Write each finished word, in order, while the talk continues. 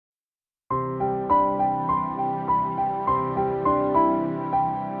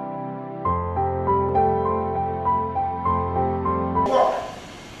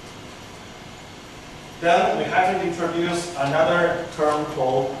actually introduce another term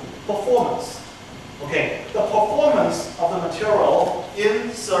called performance. Okay, the performance of the material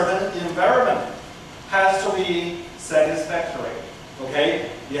in certain environment has to be satisfactory. Okay,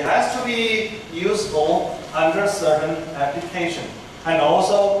 it has to be useful under certain application, and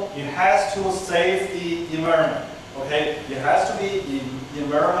also it has to save the environment. Okay, it has to be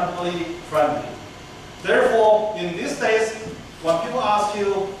environmentally friendly. Therefore, in these days, when people ask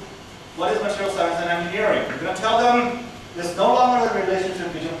you what is material science and engineering, you're going to tell them it's no longer the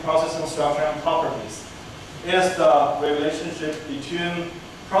relationship between processing structure and properties. It's the relationship between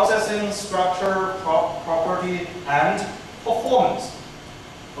processing structure, property, and performance.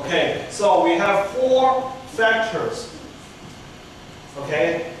 Okay, so we have 4 factors,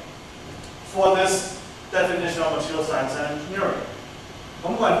 okay, for this definition of material science and engineering. 我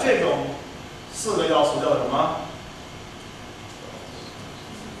们管这种4个要素叫什么？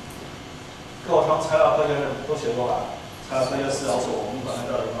构成材料科学都学过吧？材料科学4要素，我们管它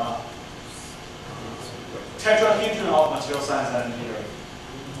叫什么 ？Tetrahedron of material science and engineering。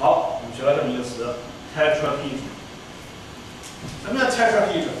好，我们学了这么一个词 ，tetrahedron。什么叫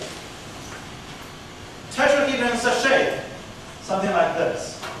tetrahedron? Tetrahedron is a shape, something like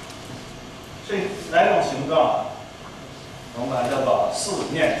this. 是哪种形状？我们把它叫做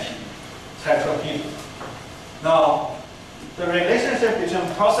4面体 tetrahedron. Now, the relationship between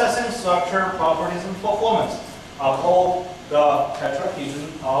processing structure, properties, and performance are called the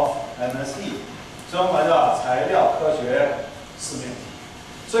tetrahedron of MSE. 所以我们把它叫材料科学4面体。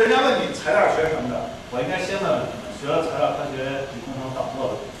所以人家问你材料学什么的，我应该先问问你们，学了材料科学与工程导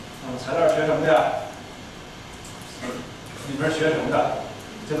论，那么材料学什么的呀？里边学什么的？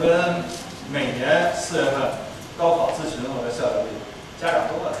就跟每年4月份高考咨询我在校园里，家长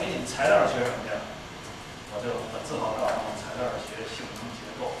都问：“哎，你材料学什么呀？”我就很自豪告诉他们，材料学性能结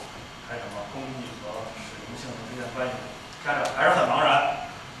构，还有什么工艺和使用性能之间关系。家长还是很茫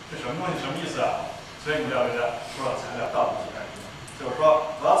然，这什么东西什么意思啊？所以你了解说材料到底是干什么？就是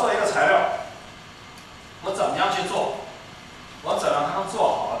说我要做一个材料，我怎么样去做？我怎样才能做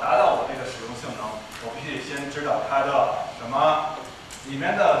好，达到我这个使用性能？我必须先知道它的什么里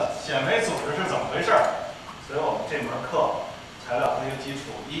面的显微组织是怎么回事儿。所以我们这门课材料科学基础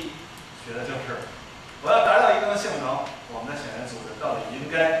1学的就是我要达到一定的性能，我们的显微组织到底应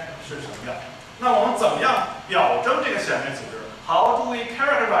该是什么样？那我们怎么样表征这个显微组织 ？How do we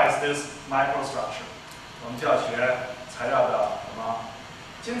characterize this microstructure？ 我们就要学材料的什么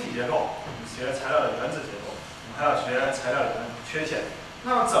晶体结构，我们学材料的原子结构，我们还要学材料里的缺陷。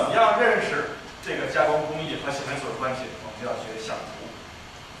那么怎么样认识这个加工工艺和显微组织关系？我们就要学相图。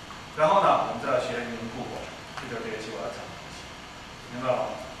然后呢，我们再要学凝固过程，这就是这个期我要讲的东西，明白了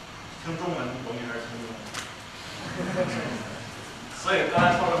吗？听中文容易还是听英文？所以刚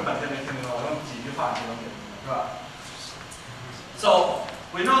才说了半天没听明白，我用几句话就能解明白，是吧 ？So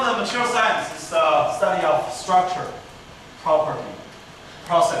we know that material science is the study of structure, property,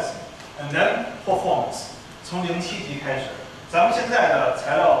 processing, and then performance. 从07级开始，咱们现在的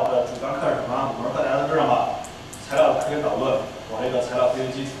材料的主纲课是什么？5门课大家都知道吗？材料科学导论，我这个材料科学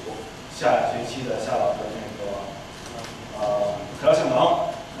基础，下学期的夏老师那个材料性能。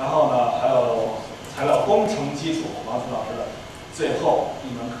然后呢，还有材料工程基础，王春老师的最后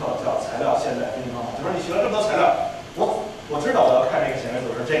一门课叫材料现代分析方法。就说你学了这么多材料，我知道我要看这个显微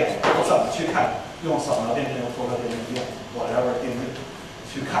组是这样的，我怎么去看？用扫描电镜、用辐射电镜、用whatever电镜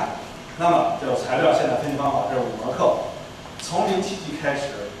去看。那么这有材料现代分析方法，这是5门课，从07级开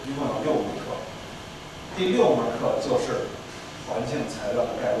始，一共有6门课。第6门课就是环境材料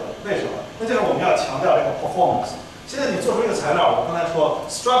的概论。为什么？那就是我们要强调这个 performance。现在你做出一个材料，我刚才说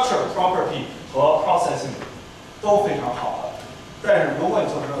structure, property 和 processing 都非常好的，但是如果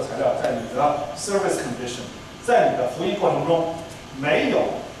你做出这个材料，在你的 service condition， 在你的服役过程中没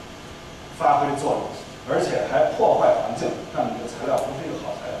有发挥作用，而且还破坏环境，那你的材料不是一个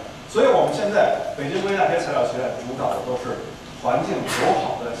好材料。所以我们现在北京工业大学材料学院主导的都是环境友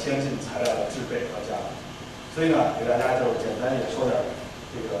好的先进材料的制备和加工。所以呢，给大家就简单也说点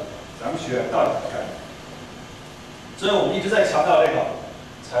这个咱们学院到底在干什么。所以我们一直在强调这个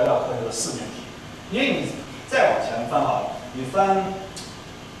材料科学的4面体，因为你再往前翻哈，你翻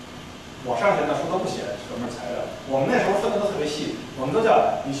我上学那书都不写什么是材料，我们那时候分的都特别细，我们都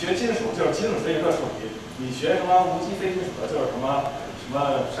叫你学金属就是金属是一个数理，你学什么无机非金属的就是什么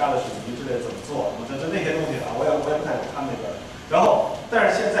沙子水泥之类怎么做，就那些东西啊，我也不太懂他们那边。然后，但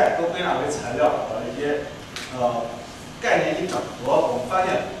是现在都归纳为材料和这些概念一整合，我们发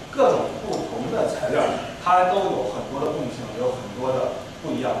现各种不同的材料。它都有很多的共性，有很多的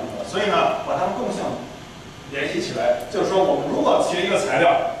不一样的地方。所以呢，把它们共性联系起来，就是说，我们如果学一个材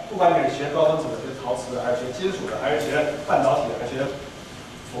料，不管你是学高分子的、学陶瓷的，还是学金属的，还是学半导体的，还是学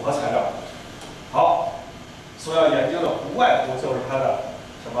复合材料的。好，所要研究的无外乎就是它的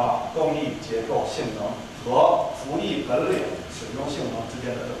什么工艺、结构、性能和服役本领、使用性能之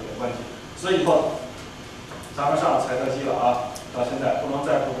间的这么一个关系。所以以后咱们上了财德基了啊，到现在不能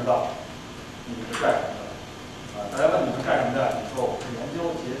再不知道你们是干什么的啊。大家问你们干什么的，你说我是研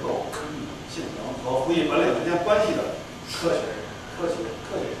究结构、工艺、性能和服役本领之间关系的科学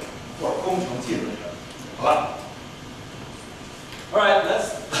或者工程技术人员，好吧 ？All right,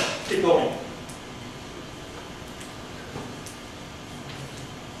 let's keep going.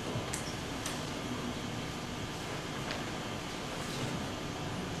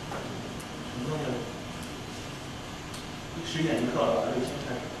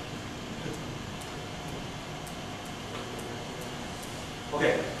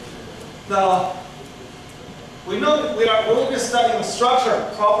 Okay. Now we know we will be studying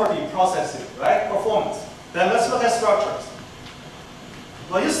structure, property, processing, right? Performance. Then let's look at structures.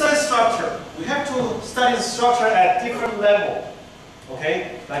 When you study structure, we have to study the structure at different levels.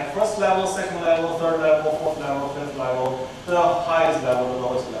 Okay? Like first level, second level, third level, fourth level, fifth level, the highest level, the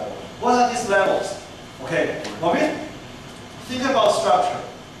lowest level. What are these levels? Okay, when we think about structure,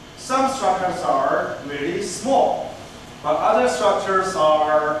 some structures are really small, but other structures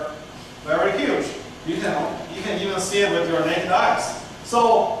are very huge. You can even see it with your naked eyes.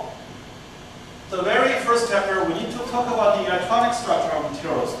 So the very first chapter, we need to talk about the electronic structure of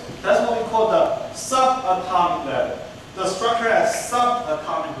materials. That's what we call the subatomic level. The structure at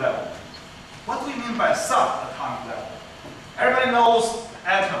subatomic level. What do we mean by subatomic level? Everybody knows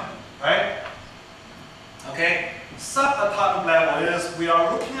atom, right? Okay, subatomic level is we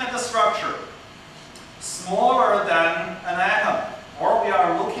are looking at the structure smaller than an atom, or we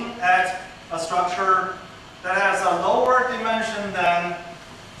are looking at a structure that has a lower dimension than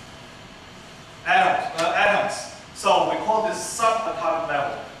atoms. So we call this subatomic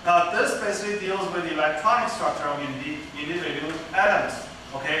level. Now this basically deals with the electronic structure of individual atoms.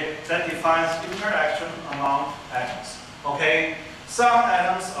 Okay, that defines interaction among atoms. Okay, some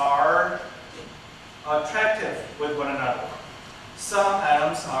atoms are attractive with one another. Some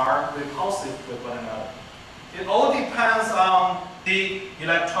atoms are repulsive with one another. It all depends on the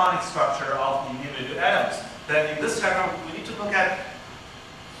electronic structure of the individual atoms. Then in this chapter, we need to look at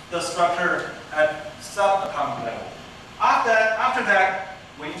the structure at subatomic level. After that,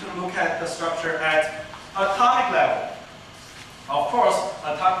 we need to look at the structure at atomic level. Of course,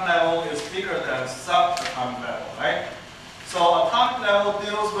 atomic level is bigger than subatomic level, right? So atomic level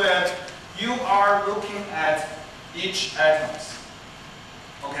deals with you are looking at each atoms.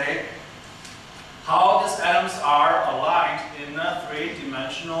 Okay? How these atoms are aligned in a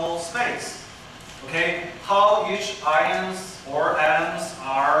three-dimensional space. Okay? How each ions or atoms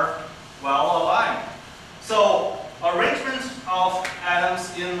are well aligned. So arrangement of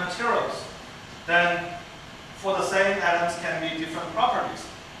atoms in materials. Then for the same atoms can be different properties.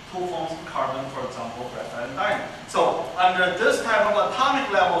 Two forms of carbon, for example, graphite and diamond. So under this type of atomic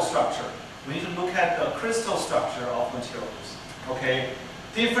level structure, we need to look at the crystal structure of materials. Okay?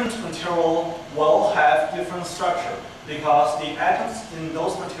 Different material will have different structure because the atoms in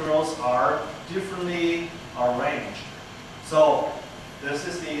those materials are differently arranged. So this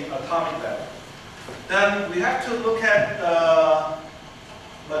is the atomic level. Then we have to look at the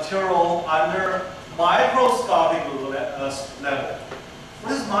material under microscopic level.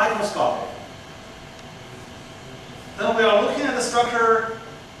 What is microscopic? Then we are looking at the structure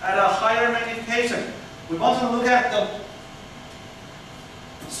at a higher magnification. We want to look at the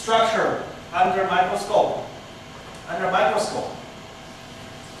structure under microscope.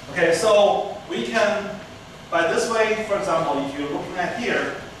 Okay, so we can, by this way, for example, if you're looking at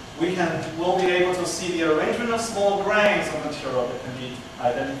here, we'll be able to see the arrangement of small grains of material that can be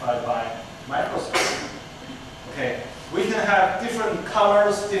identified by microscope. Okay, we can have different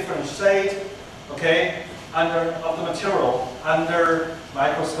colors, different shades, okay, of the material under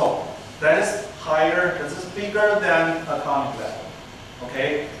microscope. That is higher, this is bigger than atomic level.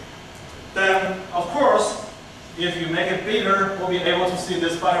 Okay? Then, of course, if you make it bigger, we'll be able to see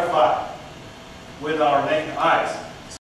this butterfly with our naked eyes.